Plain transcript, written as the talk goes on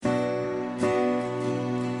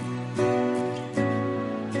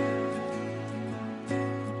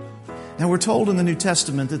Now, we're told in the New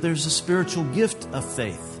Testament that there's a spiritual gift of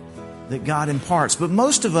faith that God imparts, but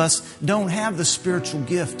most of us don't have the spiritual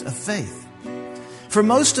gift of faith. For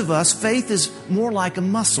most of us, faith is more like a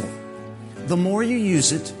muscle. The more you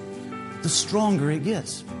use it, the stronger it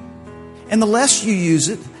gets. And the less you use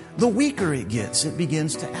it, the weaker it gets. It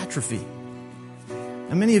begins to atrophy.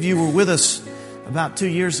 And many of you were with us about 2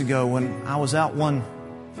 years ago when I was out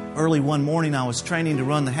early one morning. I was training to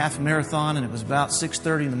run the half marathon, and it was about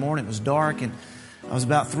 6:30 in the morning. It was dark, and I was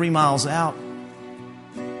about 3 miles out,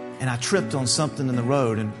 and I tripped on something in the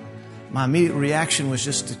road, and my immediate reaction was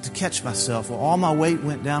just to catch myself. Well, all my weight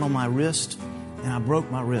went down on my wrist, and I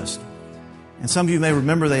broke my wrist. And some of you may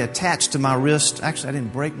remember they attached to my wrist. Actually, I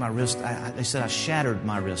didn't break my wrist. They said I shattered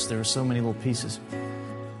my wrist. There were so many little pieces.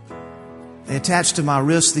 They attached to my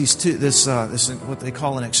wrist this what they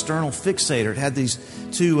call an external fixator. It had these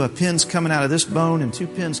two pins coming out of this bone and two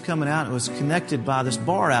pins coming out. It was connected by this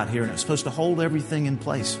bar out here, and it was supposed to hold everything in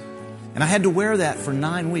place. And I had to wear that for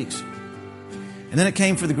 9 weeks. And then it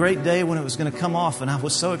came for the great day when it was going to come off, and I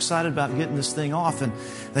was so excited about getting this thing off. And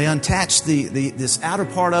they untached this outer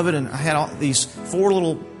part of it, and I had all these 4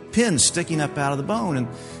 little pins sticking up out of the bone. And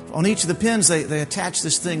on each of the pins, they attached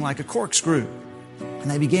this thing like a corkscrew,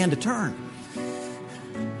 and they began to turn.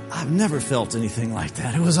 I've never felt anything like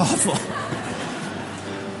that. It was awful.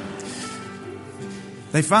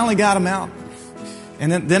 They finally got them out,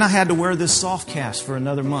 and then I had to wear this soft cast for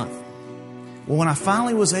another month. Well, when I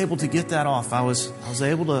finally was able to get that off, I was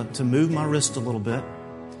able to move my wrist a little bit,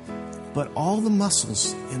 but all the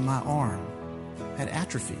muscles in my arm had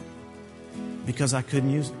atrophied because I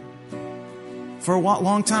couldn't use it. For a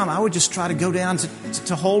long time, I would just try to go down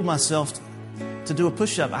to hold myself to do a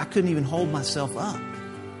push-up. I couldn't even hold myself up.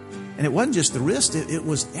 And it wasn't just the wrist, it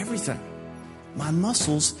was everything. My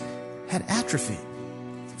muscles had atrophied.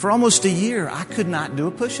 For almost a year, I could not do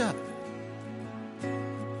a push-up.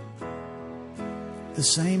 The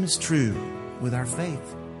same is true with our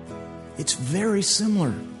faith. It's very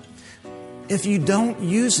similar. If you don't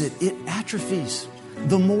use it, it atrophies.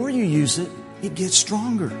 The more you use it, it gets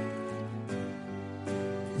stronger.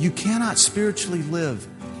 You cannot spiritually live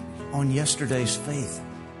on yesterday's faith.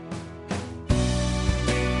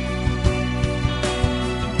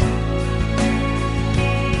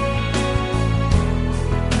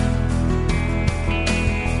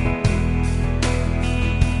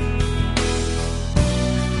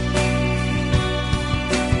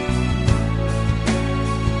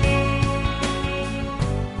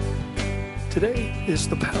 Today is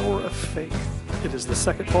the power of faith. It is the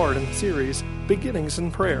second part in the series, Beginnings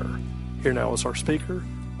in Prayer. Here now is our speaker,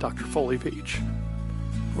 Dr. Foley Peach.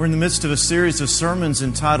 We're in the midst of a series of sermons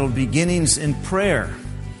entitled Beginnings in Prayer.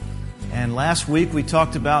 And last week we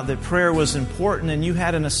talked about that prayer was important and you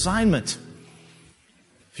had an assignment.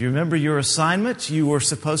 If you remember your assignment, you were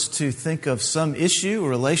supposed to think of some issue,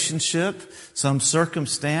 relationship, some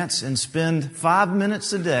circumstance, and spend 5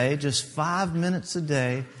 minutes a day, just 5 minutes a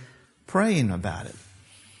day, praying about it.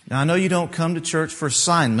 Now, I know you don't come to church for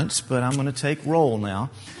assignments, but I'm going to take roll now.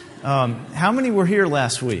 How many were here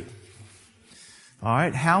last week? All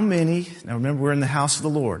right, how many, now remember we're in the house of the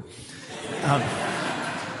Lord.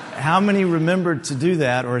 How many remembered to do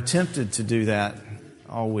that or attempted to do that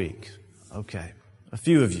all week? Okay, a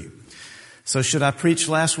few of you. So should I preach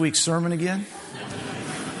last week's sermon again?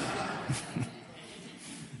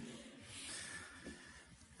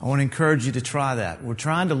 I want to encourage you to try that. We're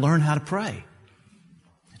trying to learn how to pray.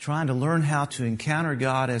 We're trying to learn how to encounter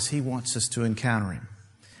God as He wants us to encounter Him.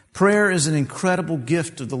 Prayer is an incredible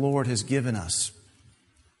gift that the Lord has given us.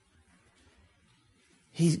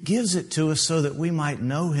 He gives it to us so that we might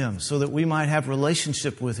know Him, so that we might have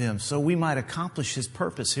relationship with Him, so we might accomplish His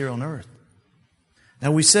purpose here on earth.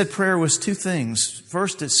 Now, we said prayer was two things.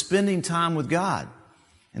 First, it's spending time with God.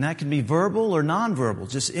 And that can be verbal or nonverbal,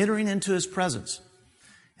 just entering into His presence.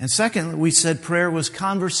 And second, we said prayer was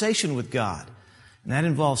conversation with God. And that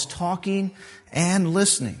involves talking and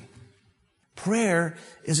listening. Prayer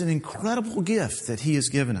is an incredible gift that He has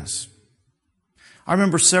given us. I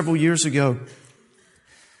remember several years ago,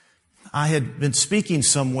 I had been speaking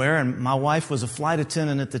somewhere, and my wife was a flight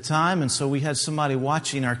attendant at the time, and so we had somebody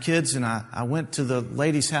watching our kids, and I went to the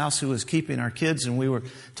lady's house who was keeping our kids, and we were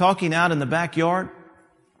talking out in the backyard.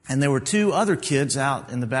 And there were 2 other kids out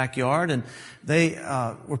in the backyard, and they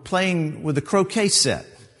were playing with a croquet set.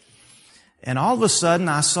 And all of a sudden,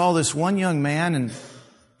 I saw this one young man and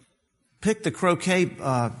pick the croquet,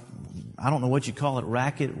 I don't know what you call it,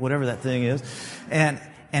 racket, whatever that thing is, and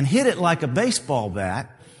hit it like a baseball bat,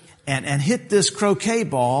 and hit this croquet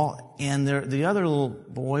ball. And the other little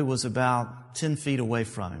boy was about about 10 feet away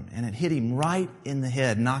from him, and it hit him right in the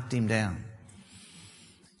head, knocked him down.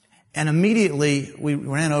 And immediately we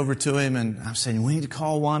ran over to him, and I'm saying, we need to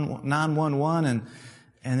call 911.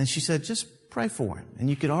 And then she said, just pray for him. And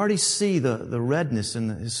you could already see the redness in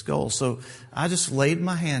his skull. So I just laid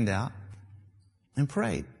my hand out and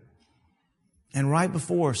prayed. And right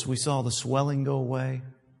before us, we saw the swelling go away.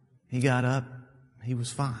 He got up. He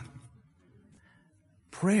was fine.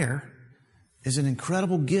 Prayer is an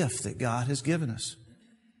incredible gift that God has given us.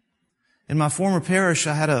 In my former parish,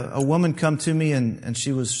 I had a woman come to me, and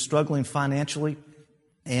she was struggling financially,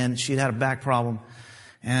 and she'd had a back problem.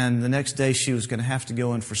 And the next day, she was going to have to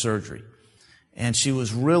go in for surgery. And she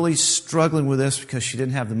was really struggling with this because she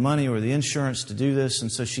didn't have the money or the insurance to do this. And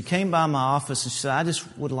so she came by my office and she said, I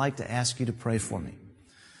just would like to ask you to pray for me.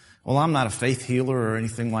 Well, I'm not a faith healer or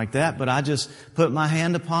anything like that, but I just put my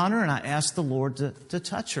hand upon her and I asked the Lord to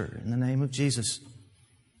touch her in the name of Jesus.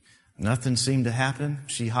 Nothing seemed to happen.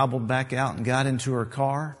 She hobbled back out and got into her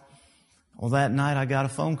car. Well, that night I got a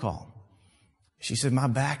phone call. She said, my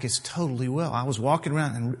back is totally well. I was walking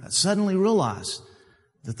around and suddenly realized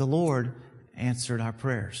that the Lord answered our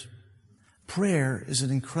prayers. Prayer is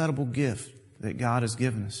an incredible gift that God has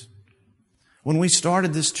given us. When we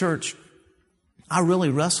started this church, I really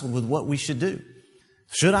wrestled with what we should do.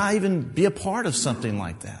 Should I even be a part of something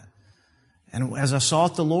like that? And as I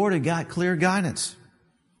sought the Lord, it got clear guidance.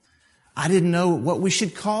 I didn't know what we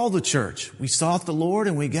should call the church. We sought the Lord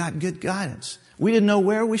and we got good guidance. We didn't know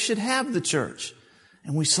where we should have the church.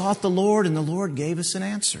 And we sought the Lord and the Lord gave us an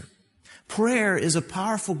answer. Prayer is a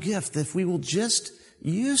powerful gift that if we will just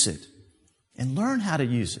use it and learn how to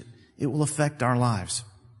use it, it will affect our lives.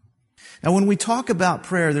 Now, when we talk about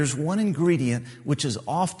prayer, there's one ingredient which is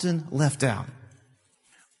often left out.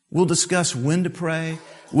 We'll discuss when to pray.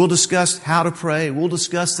 We'll discuss how to pray. We'll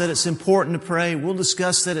discuss that it's important to pray. We'll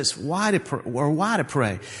discuss that it's why to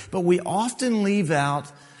pray. But we often leave out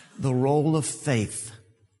the role of faith.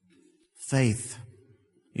 Faith.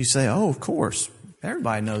 You say, oh, of course.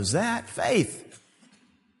 Everybody knows that. Faith.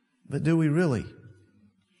 But do we really?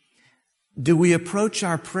 Do we approach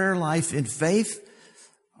our prayer life in faith,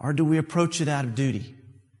 or do we approach it out of duty?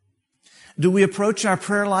 Do we approach our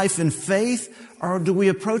prayer life in faith, or do we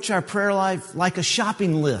approach our prayer life like a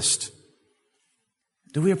shopping list?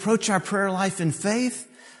 Do we approach our prayer life in faith,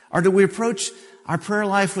 or do we approach our prayer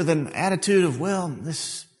life with an attitude of, well,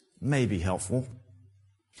 this may be helpful?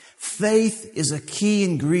 Faith is a key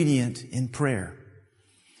ingredient in prayer.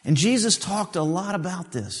 And Jesus talked a lot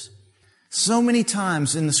about this. So many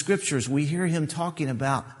times in the Scriptures we hear Him talking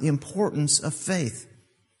about the importance of faith.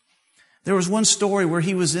 There was one story where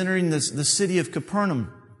He was entering the city of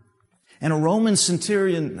Capernaum, and a Roman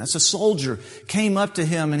centurion, that's a soldier, came up to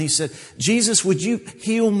Him and he said, Jesus, would you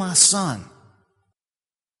heal my son?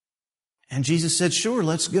 And Jesus said, sure,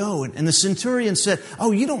 let's go. And the centurion said,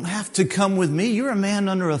 oh, you don't have to come with me. You're a man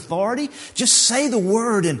under authority. Just say the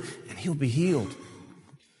word and he'll be healed.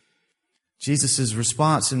 Jesus'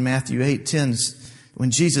 response in Matthew 8:10, when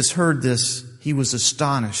Jesus heard this, He was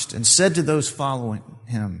astonished and said to those following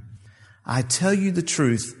Him, I tell you the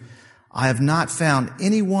truth, I have not found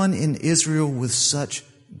anyone in Israel with such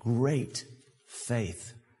great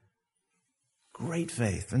faith. Great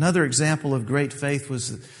faith. Another example of great faith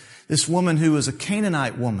was this woman who was a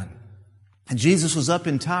Canaanite woman. And Jesus was up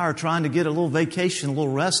in Tyre trying to get a little vacation, a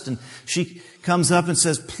little rest, and she comes up and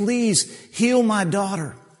says, please heal my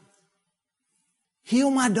daughter.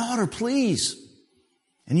 Heal my daughter, please.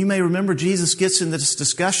 And you may remember Jesus gets in this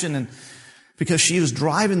discussion, and because she was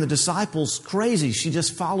driving the disciples crazy, she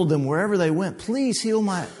just followed them wherever they went. Please heal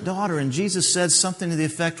my daughter. And Jesus said something to the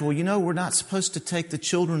effect, well, you know, we're not supposed to take the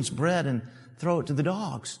children's bread and throw it to the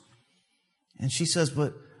dogs. And she says,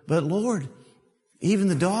 but Lord, even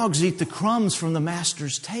the dogs eat the crumbs from the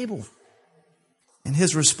master's table. And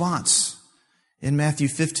His response in Matthew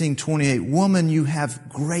 15:28, woman, you have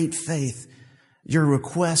great faith. Your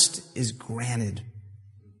request is granted.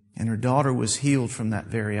 And her daughter was healed from that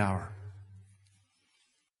very hour.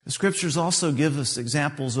 The Scriptures also give us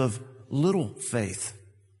examples of little faith.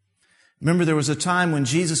 Remember, there was a time when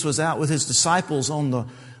Jesus was out with His disciples on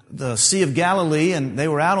the Sea of Galilee, and they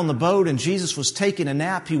were out on the boat, and Jesus was taking a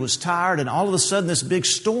nap. He was tired, and all of a sudden this big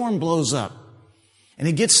storm blows up. And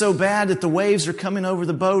it gets so bad that the waves are coming over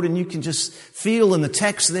the boat, and you can just feel in the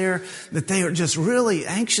text there that they are just really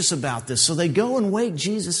anxious about this. So they go and wake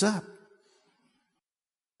Jesus up.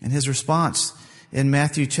 And His response in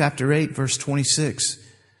Matthew chapter 8, verse 26,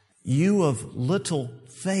 you of little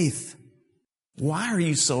faith, why are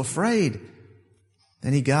you so afraid?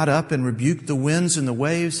 Then He got up and rebuked the winds and the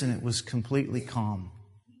waves, and it was completely calm.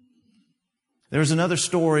 There's another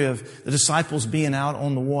story of the disciples being out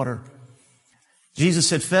on the water. Jesus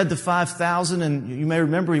had fed the 5,000, and you may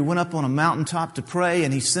remember he went up on a mountaintop to pray,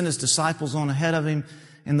 and he sent his disciples on ahead of him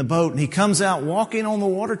in the boat, and he comes out walking on the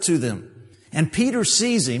water to them. And Peter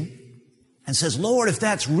sees him and says, "Lord, if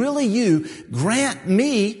that's really you, grant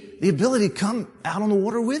me the ability to come out on the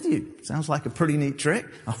water with you." Sounds like a pretty neat trick.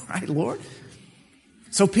 All right, Lord.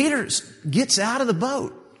 So Peter gets out of the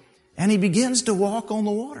boat and he begins to walk on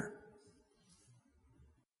the water.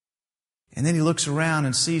 And then he looks around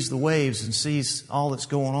and sees the waves and sees all that's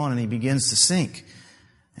going on, and he begins to sink.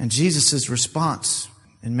 And Jesus' response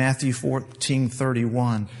in Matthew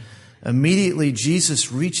 14:31, immediately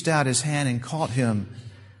Jesus reached out his hand and caught him.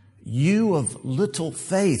 "You of little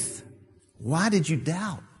faith, why did you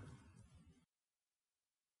doubt?"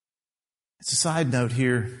 It's a side note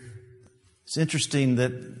here. It's interesting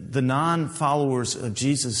that the non-followers of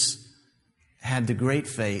Jesus had the great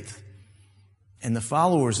faith, and the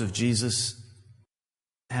followers of Jesus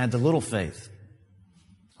had the little faith.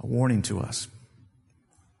 A warning to us.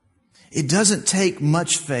 It doesn't take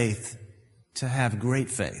much faith to have great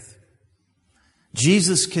faith.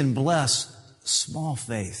 Jesus can bless small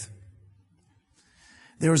faith.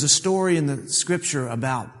 There was a story in the Scripture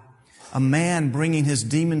about a man bringing his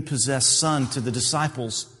demon-possessed son to the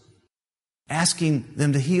disciples, asking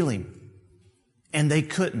them to heal him, and they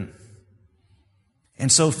couldn't.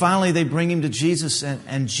 And so finally they bring him to Jesus,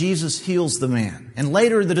 and Jesus heals the man. And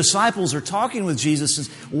later the disciples are talking with Jesus and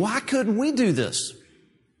say, "Why couldn't we do this?"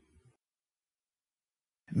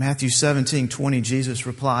 In Matthew 17:20, Jesus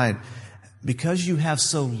replied, "Because you have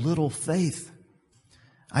so little faith.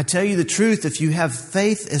 I tell you the truth, if you have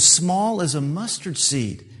faith as small as a mustard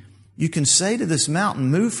seed, you can say to this mountain,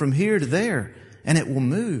 'Move from here to there,' and it will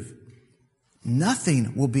move.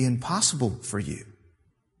 Nothing will be impossible for you."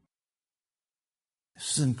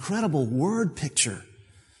 This is an incredible word picture.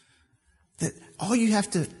 That all you have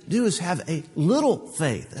to do is have a little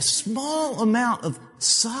faith, a small amount of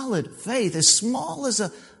solid faith, as small as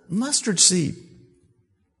a mustard seed.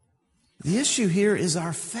 The issue here is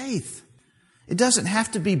our faith. It doesn't have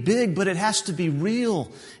to be big, but it has to be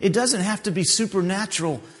real. It doesn't have to be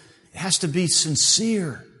supernatural. It has to be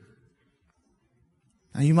sincere.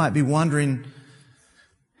 Now you might be wondering,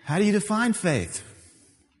 how do you define faith?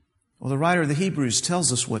 Well, the writer of the Hebrews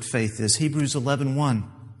tells us what faith is. Hebrews 11:1.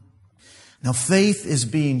 Now faith is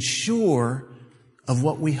being sure of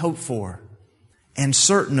what we hope for and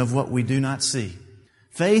certain of what we do not see.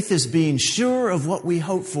 Faith is being sure of what we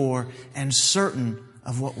hope for and certain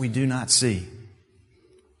of what we do not see.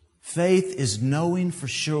 Faith is knowing for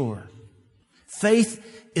sure. Faith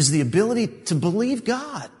is the ability to believe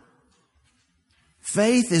God.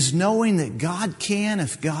 Faith is knowing that God can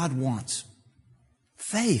if God wants.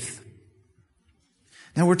 Faith.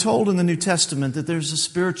 Now we're told in the New Testament that there's a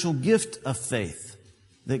spiritual gift of faith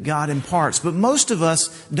that God imparts, but most of us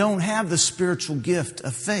don't have the spiritual gift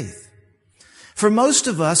of faith. For most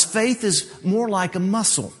of us, faith is more like a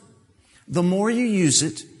muscle. The more you use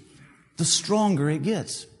it, the stronger it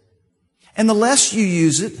gets. And the less you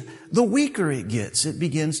use it, the weaker it gets. It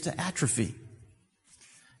begins to atrophy.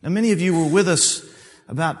 Now many of you were with us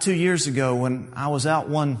about 2 years ago when I was out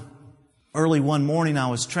early one morning. I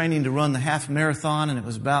was training to run the half marathon, and it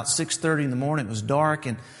was about 6:30 in the morning. It was dark,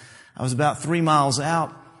 and I was about 3 miles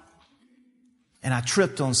out, and I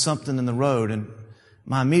tripped on something in the road, and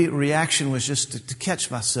my immediate reaction was just to catch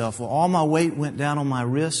myself. Well, all my weight went down on my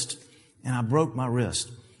wrist, and I broke my wrist.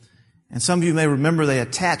 And some of you may remember they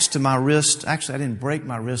attached to my wrist. Actually, I didn't break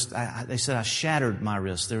my wrist. They said I shattered my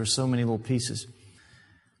wrist. There were so many little pieces.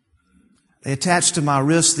 They attached to my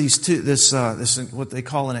wrist this what they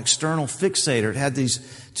call an external fixator. It had these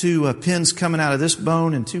two pins coming out of this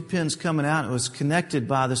bone and two pins coming out. It was connected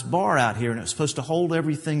by this bar out here, and it was supposed to hold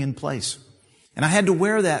everything in place. And I had to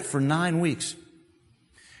wear that for 9 weeks.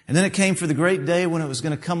 And then it came for the great day when it was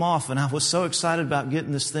going to come off, and I was so excited about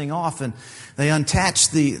getting this thing off. And they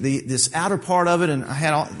untached this outer part of it, and I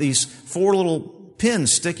had all these 4 little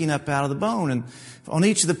pins sticking up out of the bone. And on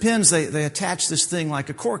each of the pins, they attached this thing like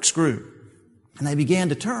a corkscrew. And they began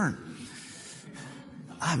to turn.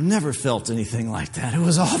 I've never felt anything like that. It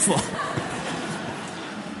was awful.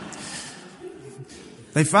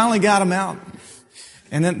 They finally got them out.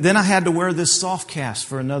 And then I had to wear this soft cast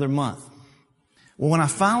for another month. Well, when I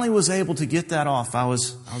finally was able to get that off, I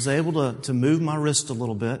was able to move my wrist a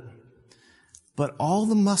little bit. But all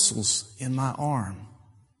the muscles in my arm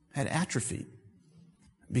had atrophied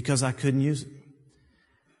because I couldn't use it.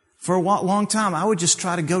 For a long time, I would just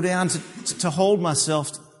try to go down to hold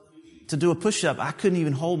myself, to do a push-up. I couldn't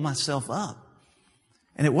even hold myself up.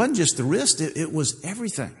 And it wasn't just the wrist, it was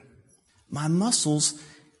everything. my muscles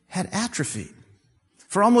had atrophied.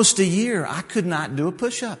 For almost a year, I could not do a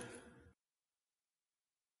push-up.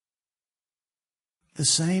 The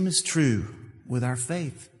same is true with our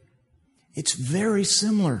faith. It's very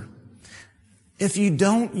similar. If you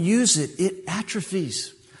don't use it, it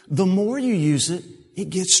atrophies. The more you use it, it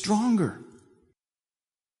gets stronger.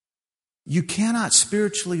 You cannot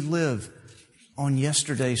spiritually live on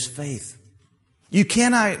yesterday's faith. You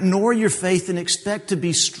cannot ignore your faith and expect to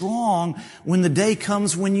be strong when the day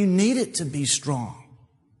comes when you need it to be strong.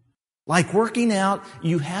 Like working out,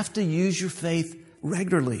 you have to use your faith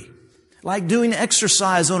regularly. Like doing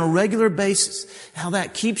exercise on a regular basis, how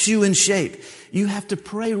that keeps you in shape. You have to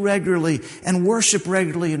pray regularly and worship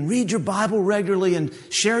regularly and read your Bible regularly and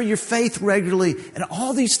share your faith regularly. And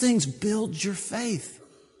all these things build your faith.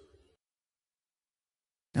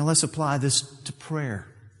 Now let's apply this to prayer.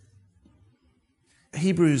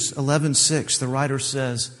 Hebrews 11:6, the writer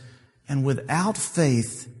says, "And without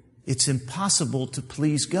faith, it's impossible to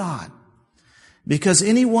please God. Because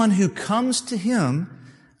anyone who comes to Him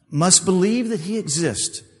must believe that He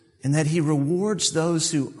exists and that He rewards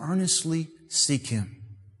those who earnestly seek Him."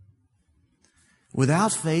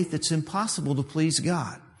 Without faith, it's impossible to please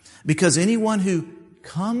God. Because anyone who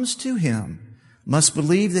comes to Him must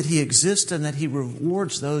believe that He exists and that He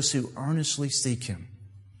rewards those who earnestly seek Him.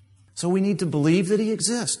 So we need to believe that He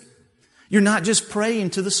exists. You're not just praying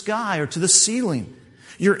to the sky or to the ceiling.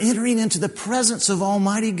 You're entering into the presence of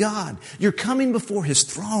Almighty God. You're coming before His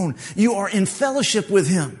throne. You are in fellowship with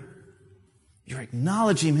Him. You're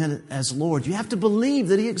acknowledging Him as Lord. You have to believe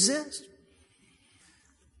that He exists.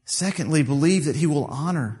 Secondly, believe that He will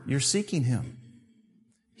honor your seeking Him.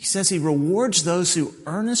 He says He rewards those who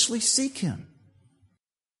earnestly seek Him.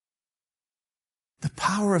 The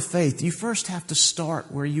power of faith, you first have to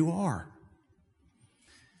start where you are.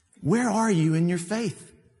 Where are you in your faith?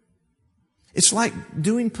 It's like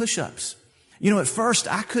doing push-ups. At first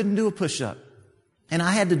I couldn't do a push-up. And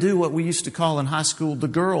I had to do what we used to call in high school the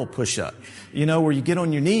girl push-up. Where you get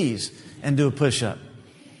on your knees and do a push-up.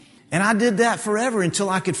 And I did that forever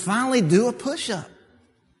until I could finally do a push-up.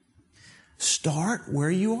 Start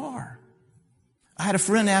where you are. I had a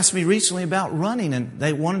friend ask me recently about running, and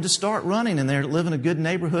they wanted to start running, and they live in a good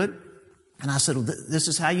neighborhood. And I said, well, this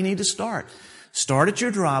is how you need to start. Start at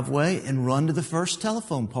your driveway and run to the first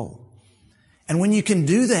telephone pole. And when you can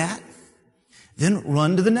do that, then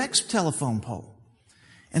run to the next telephone pole.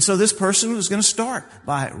 And so this person was going to start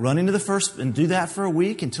by running to the first and do that for a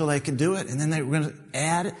week until they could do it. And then they were going to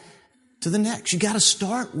add it to the next. You got to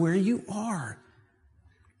start where you are.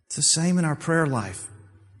 It's the same in our prayer life.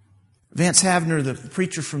 Vance Havner, the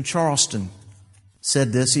preacher from Charleston,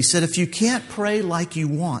 said this. He said, if you can't pray like you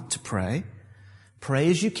want to pray, pray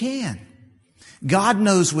as you can. God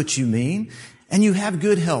knows what you mean, and you have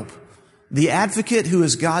good help. The Advocate, who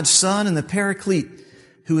is God's Son, and the Paraclete,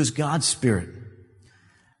 who is God's Spirit.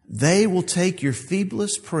 They will take your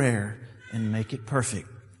feeblest prayer and make it perfect.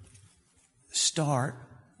 Start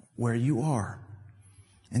where you are.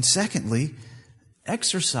 And secondly,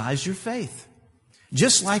 exercise your faith.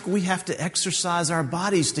 Just like we have to exercise our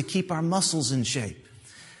bodies to keep our muscles in shape.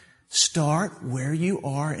 Start where you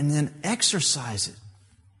are and then exercise it.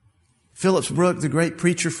 Phillips Brooke, the great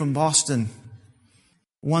preacher from Boston,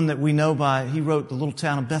 one that we know by, he wrote The Little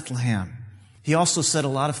Town of Bethlehem. He also said a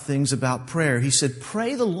lot of things about prayer. He said,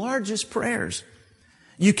 pray the largest prayers.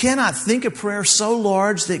 You cannot think a prayer so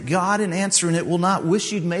large that God, in answering it, will not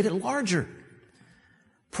wish you'd made it larger.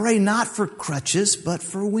 Pray not for crutches, but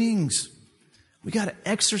for wings. We got to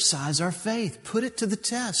exercise our faith. Put it to the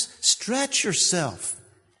test. Stretch yourself.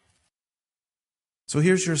 So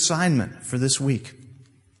here's your assignment for this week.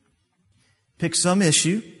 Pick some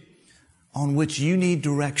issue on which you need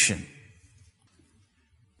direction.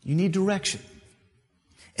 You need direction.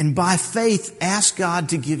 And by faith, ask God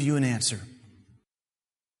to give you an answer.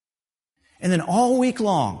 And then all week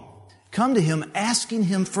long, come to Him asking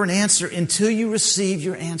Him for an answer until you receive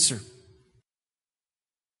your answer.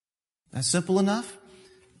 That's simple enough.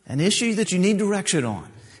 An issue that you need direction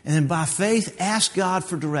on. And then by faith, ask God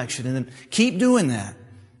for direction. And then keep doing that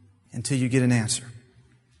until you get an answer.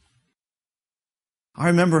 I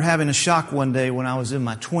remember having a shock one day when I was in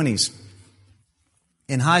my 20s.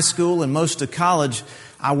 In high school and most of college,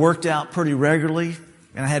 I worked out pretty regularly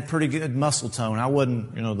and I had pretty good muscle tone. I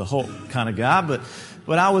wasn't, the Hulk kind of guy,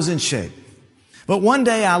 but I was in shape. But one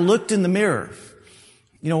day I looked in the mirror.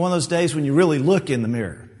 One of those days when you really look in the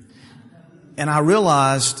mirror. And I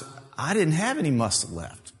realized I didn't have any muscle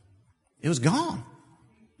left. It was gone.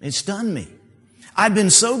 It stunned me. I'd been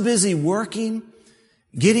so busy working,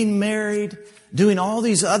 getting married, doing all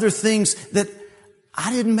these other things that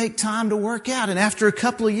I didn't make time to work out. And after a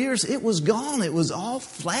couple of years, it was gone. It was all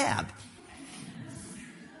flab.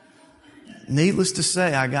 Needless to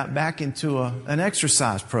say, I got back into an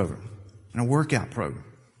exercise program and a workout program.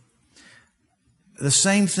 The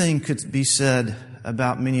same thing could be said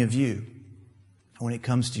about many of you when it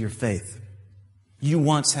comes to your faith. You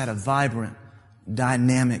once had a vibrant,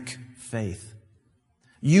 dynamic faith.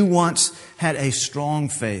 You once had a strong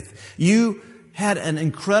faith. You had an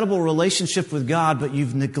incredible relationship with God, but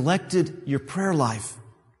you've neglected your prayer life.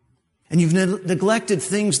 And you've neglected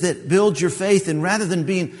things that build your faith. And rather than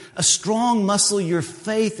being a strong muscle, your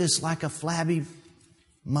faith is like a flabby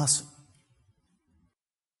muscle.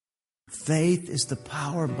 Faith is the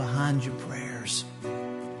power behind your prayers.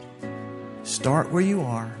 Start where you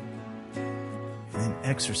are and then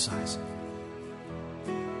exercise it.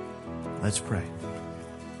 Let's pray.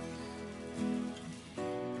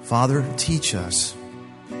 Father, teach us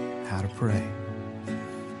how to pray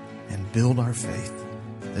and build our faith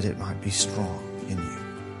that it might be strong in you.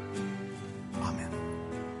 Amen.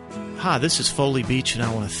 Hi, this is Foley Beach, and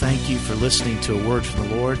I want to thank you for listening to A Word from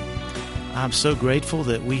the Lord. I'm so grateful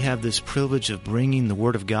that we have this privilege of bringing the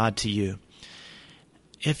Word of God to you.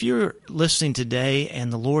 If you're listening today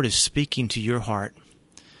and the Lord is speaking to your heart,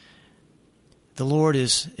 the Lord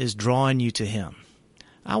is drawing you to Him.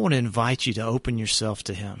 I want to invite you to open yourself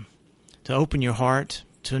to Him, to open your heart,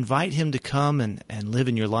 to invite Him to come and live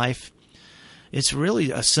in your life. It's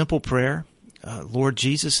really a simple prayer. Lord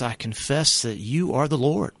Jesus, I confess that you are the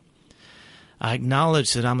Lord. I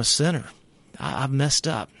acknowledge that I'm a sinner. I've messed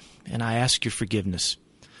up, and I ask your forgiveness.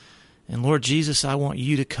 And Lord Jesus, I want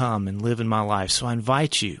you to come and live in my life. So I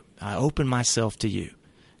invite you. I open myself to you.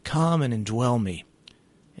 Come and indwell me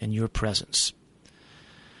in your presence.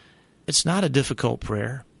 It's not a difficult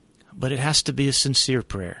prayer, but it has to be a sincere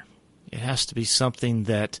prayer. It has to be something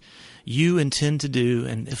that you intend to do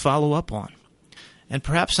and follow up on. And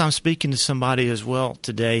perhaps I'm speaking to somebody as well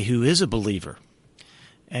today who is a believer,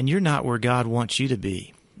 and you're not where God wants you to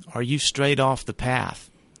be. Are you strayed off the path?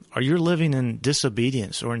 Or you're living in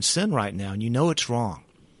disobedience or in sin right now and you know it's wrong?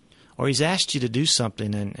 Or He's asked you to do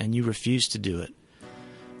something and you refuse to do it?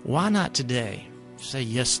 Why not today say,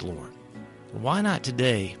 yes, Lord? Why not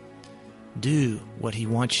today do what He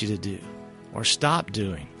wants you to do? Or stop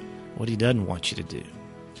doing what He doesn't want you to do?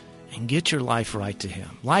 And get your life right to Him.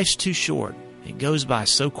 Life's too short. It goes by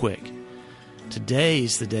so quick. Today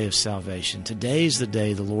is the day of salvation. Today is the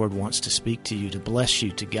day the Lord wants to speak to you, to bless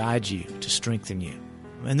you, to guide you, to strengthen you.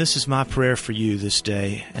 And this is my prayer for you this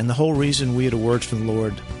day. And the whole reason we at A Word from the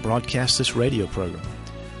Lord broadcast this radio program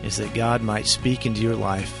is that God might speak into your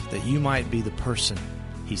life, that you might be the person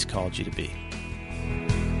He's called you to be.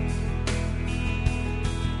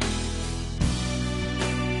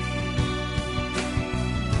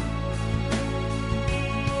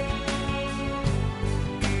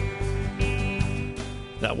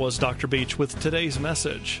 That was Dr. Beach with today's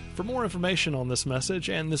message. For more information on this message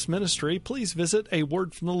and this ministry, please visit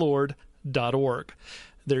awordfromthelord.org.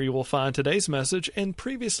 There you will find today's message and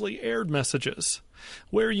previously aired messages,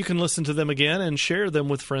 where you can listen to them again and share them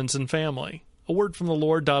with friends and family.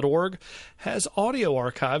 awordfromthelord.org has audio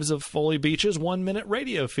archives of Foley Beach's 1-minute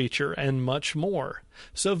radio feature and much more.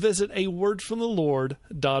 So visit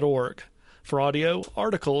awordfromthelord.org for audio,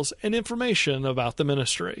 articles, and information about the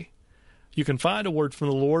ministry. You can find A Word from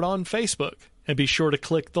the Lord on Facebook, and be sure to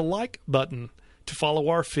click the like button to follow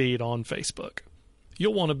our feed on Facebook.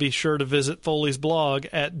 You'll want to be sure to visit Foley's blog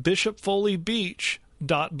at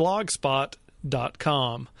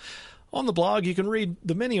bishopfoleybeach.blogspot.com. On the blog, you can read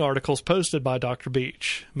the many articles posted by Dr.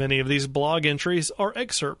 Beach. Many of these blog entries are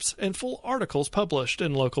excerpts and full articles published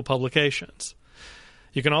in local publications.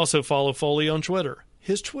 You can also follow Foley on Twitter.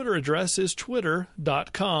 His Twitter address is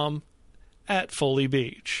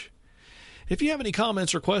twitter.com/FoleyBeach. If you have any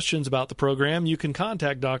comments or questions about the program, you can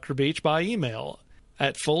contact Dr. Beach by email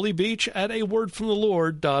at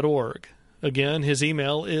foleybeach@awordfromthelord.org. Again, his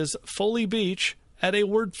email is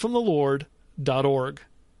foleybeach@awordfromthelord.org.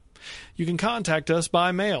 You can contact us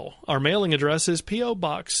by mail. Our mailing address is P.O.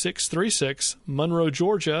 Box 636, Monroe,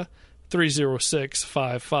 Georgia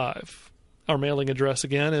 30655. Our mailing address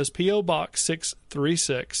again is P.O. Box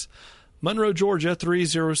 636, Monroe, Georgia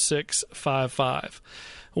 30655.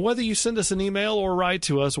 Whether you send us an email or write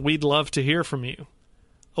to us, we'd love to hear from you.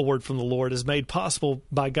 A Word from the Lord is made possible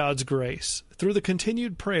by God's grace through the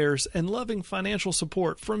continued prayers and loving financial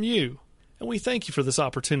support from you. And we thank you for this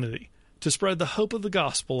opportunity to spread the hope of the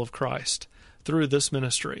gospel of Christ through this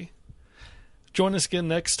ministry. Join us again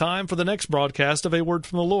next time for the next broadcast of A Word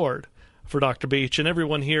from the Lord. For Dr. Beach and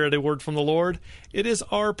everyone here at A Word from the Lord, it is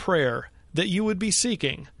our prayer that you would be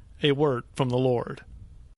seeking a word from the Lord.